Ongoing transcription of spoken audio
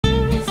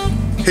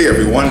Hey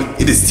everyone,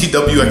 it is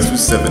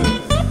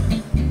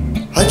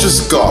TWX27. I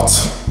just got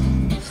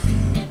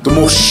the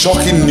most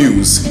shocking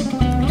news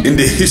in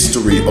the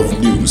history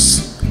of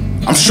news.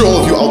 I'm sure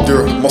all of you out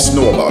there must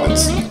know about it,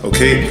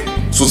 okay?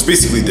 So it's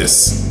basically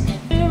this.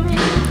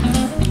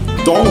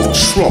 Donald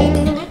Trump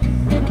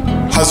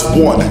has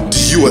won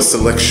the US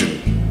election.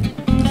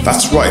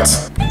 That's right.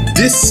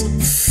 This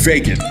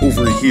faggot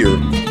over here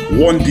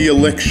won the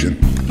election.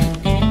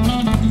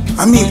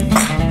 I mean,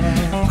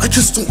 I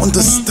just don't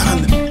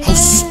understand how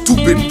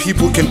stupid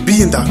people can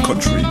be in that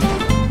country.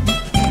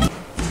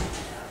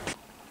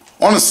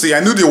 Honestly, I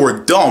knew they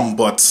were dumb,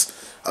 but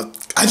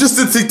I just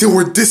didn't think they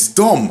were this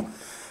dumb.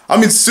 I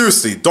mean,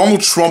 seriously,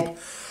 Donald Trump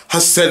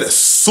has said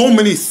so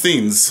many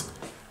things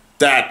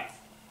that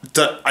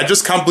I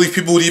just can't believe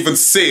people would even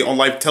say on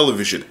live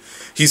television.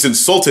 He's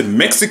insulted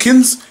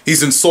Mexicans,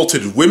 he's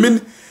insulted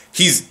women,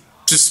 he's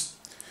just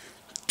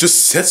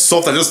said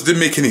stuff that just didn't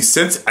make any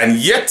sense, and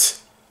yet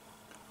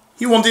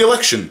he won the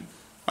election.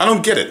 I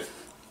don't get it.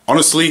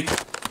 Honestly,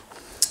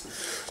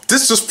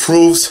 this just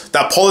proves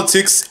that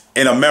politics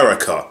in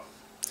America,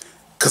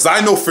 because I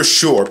know for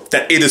sure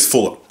that it is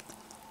full of...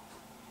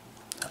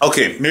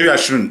 Okay, maybe I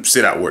shouldn't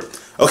say that word.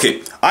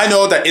 Okay, I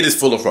know that it is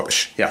full of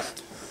rubbish, yeah.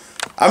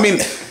 I mean,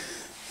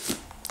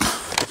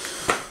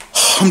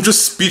 I'm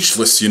just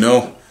speechless, you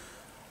know?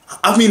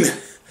 I mean,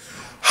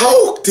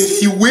 how did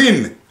he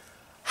win?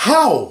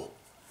 How?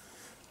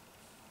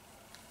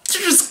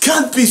 There just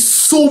can't be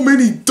so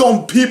many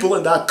dumb people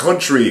in that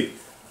country.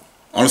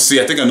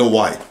 Honestly, I think I know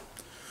why.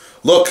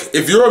 Look,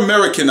 if you're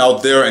American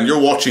out there and you're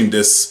watching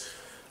this,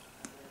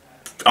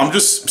 I'm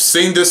just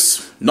saying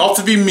this not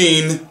to be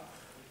mean,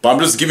 but I'm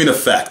just giving a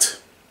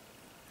fact.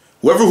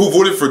 Whoever who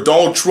voted for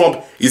Donald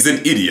Trump is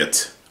an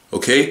idiot,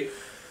 okay?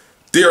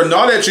 They are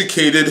not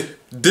educated,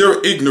 they're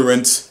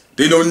ignorant,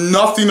 they know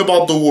nothing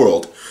about the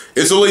world.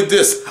 It's only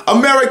this,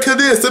 America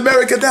this,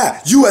 America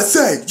that,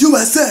 USA,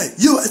 USA,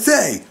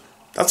 USA.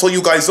 That's all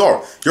you guys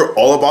are. You're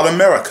all about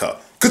America.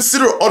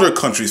 Consider other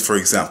countries, for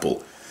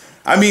example.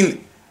 I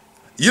mean,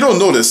 you don't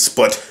know this,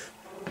 but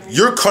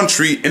your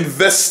country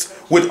invests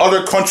with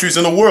other countries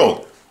in the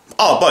world.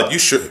 Oh, but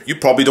you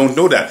probably don't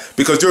know that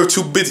because you're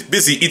too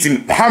busy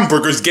eating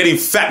hamburgers, getting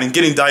fat, and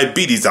getting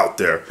diabetes out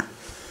there.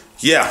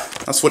 Yeah,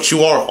 that's what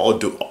you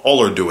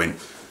all are doing.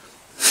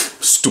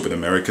 Stupid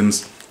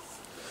Americans.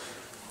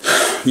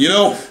 You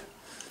know,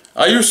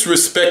 I used to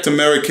respect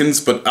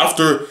Americans, but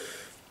after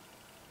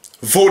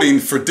voting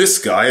for this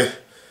guy,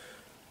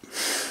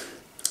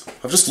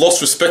 I've just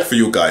lost respect for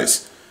you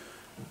guys.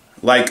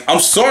 Like, I'm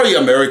sorry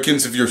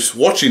Americans if you're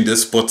watching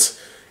this, but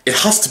it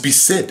has to be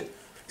said.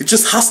 It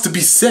just has to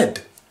be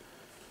said.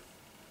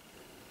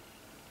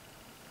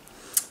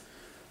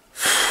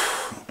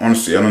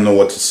 Honestly, I don't know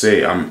what to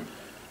say. I'm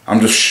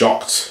just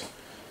shocked.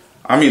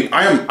 I mean,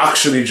 I am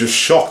actually just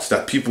shocked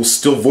that people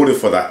still voted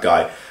for that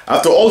guy.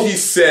 After all he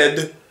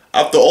said,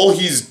 after all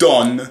he's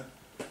done,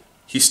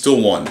 he still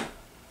won.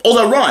 Oh,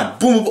 that rhyme.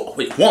 Boom, boom, boom.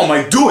 Wait, what am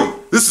I doing?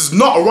 This is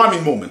not a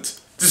rhyming moment.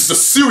 This is a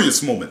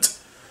serious moment.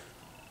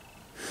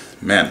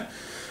 Man,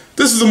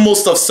 this is the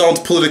most I've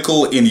sounded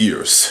political in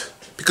years.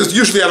 Because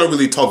usually I don't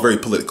really talk very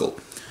political.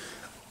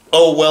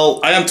 Oh, well,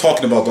 I am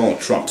talking about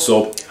Donald Trump,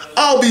 so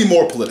I'll be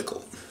more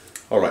political.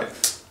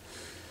 Alright.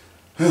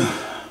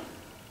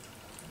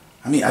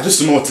 I mean, I just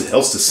don't know what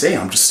else to say.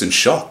 I'm just in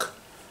shock.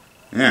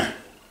 Yeah.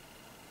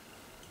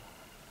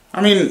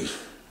 I mean,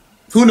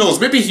 who knows?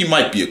 Maybe he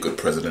might be a good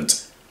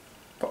president.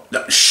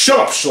 Shut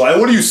up, Shalai.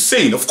 What are you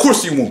saying? Of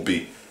course he won't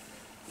be.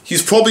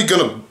 He's probably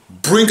gonna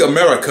bring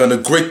America in a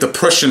Great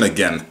Depression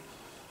again.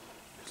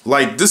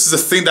 Like, this is a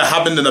thing that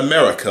happened in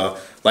America,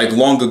 like,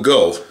 long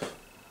ago.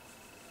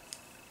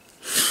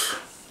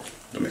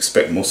 Don't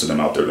expect most of them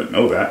out there to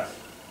know that.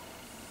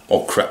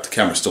 Oh crap, the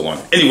camera's still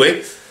on.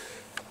 Anyway,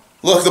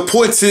 look, the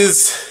point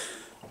is,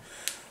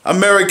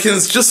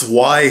 Americans, just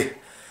why?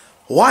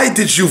 Why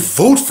did you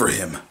vote for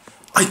him?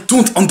 I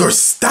don't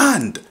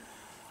understand.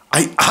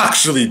 I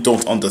actually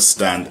don't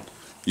understand.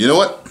 You know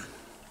what?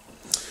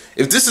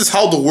 If this is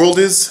how the world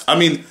is, I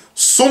mean,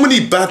 so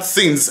many bad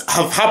things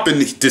have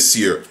happened this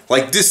year.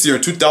 Like this year,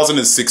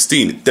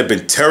 2016, there have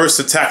been terrorist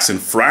attacks in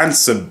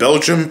France and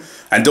Belgium,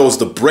 and there was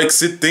the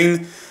Brexit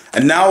thing,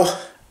 and now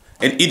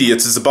an idiot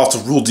is about to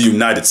rule the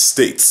United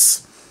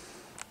States.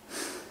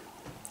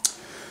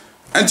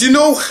 And you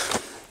know,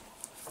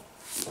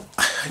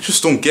 I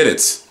just don't get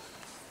it.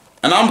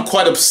 And I'm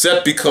quite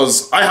upset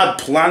because I had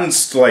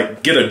plans to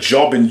like get a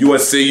job in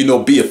USA, you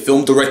know, be a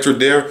film director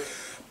there.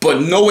 But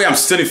no way I'm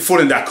setting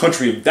foot in that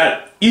country if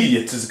that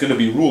idiot is going to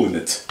be ruling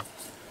it.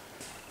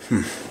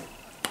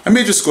 I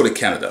may just go to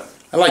Canada.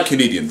 I like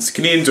Canadians.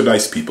 Canadians are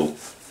nice people.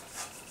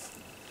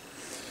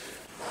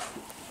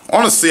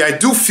 Honestly, I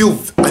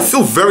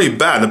feel very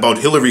bad about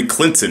Hillary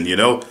Clinton, you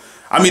know?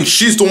 I mean,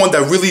 she's the one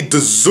that really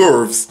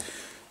deserves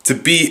to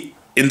be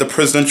in the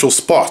presidential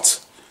spot.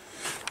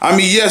 I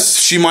mean, yes,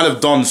 she might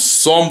have done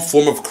some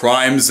form of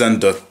crimes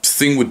and the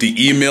thing with the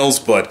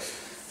emails, but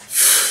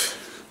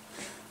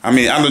I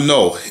mean, I don't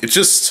know. It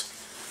just,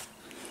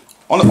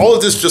 all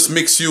of this just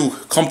makes you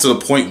come to the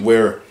point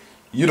where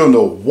You don't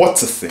know what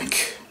to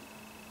think.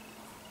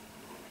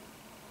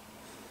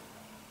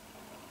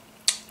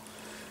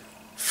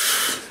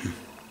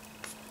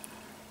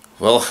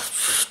 Well,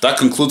 that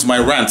concludes my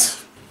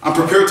rant. I'm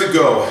prepared to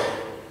go.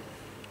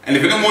 And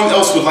if anyone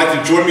else would like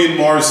to join me in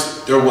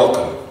Mars, they're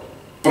welcome.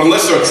 But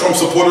unless you're a Trump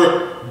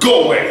supporter,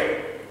 go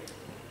away.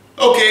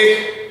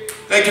 Okay,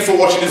 thank you for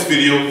watching this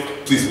video.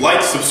 Please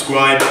like,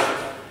 subscribe,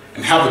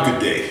 and have a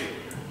good day.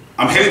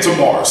 I'm heading to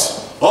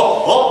Mars.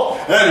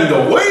 Up, and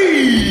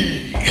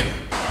away! Keep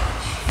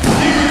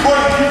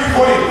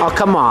recording. Oh,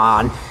 come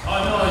on.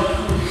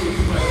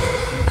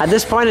 At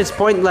this point, it's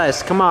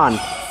pointless. Come on.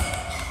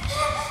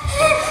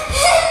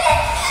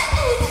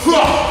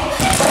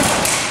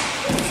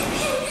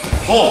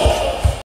 Oh.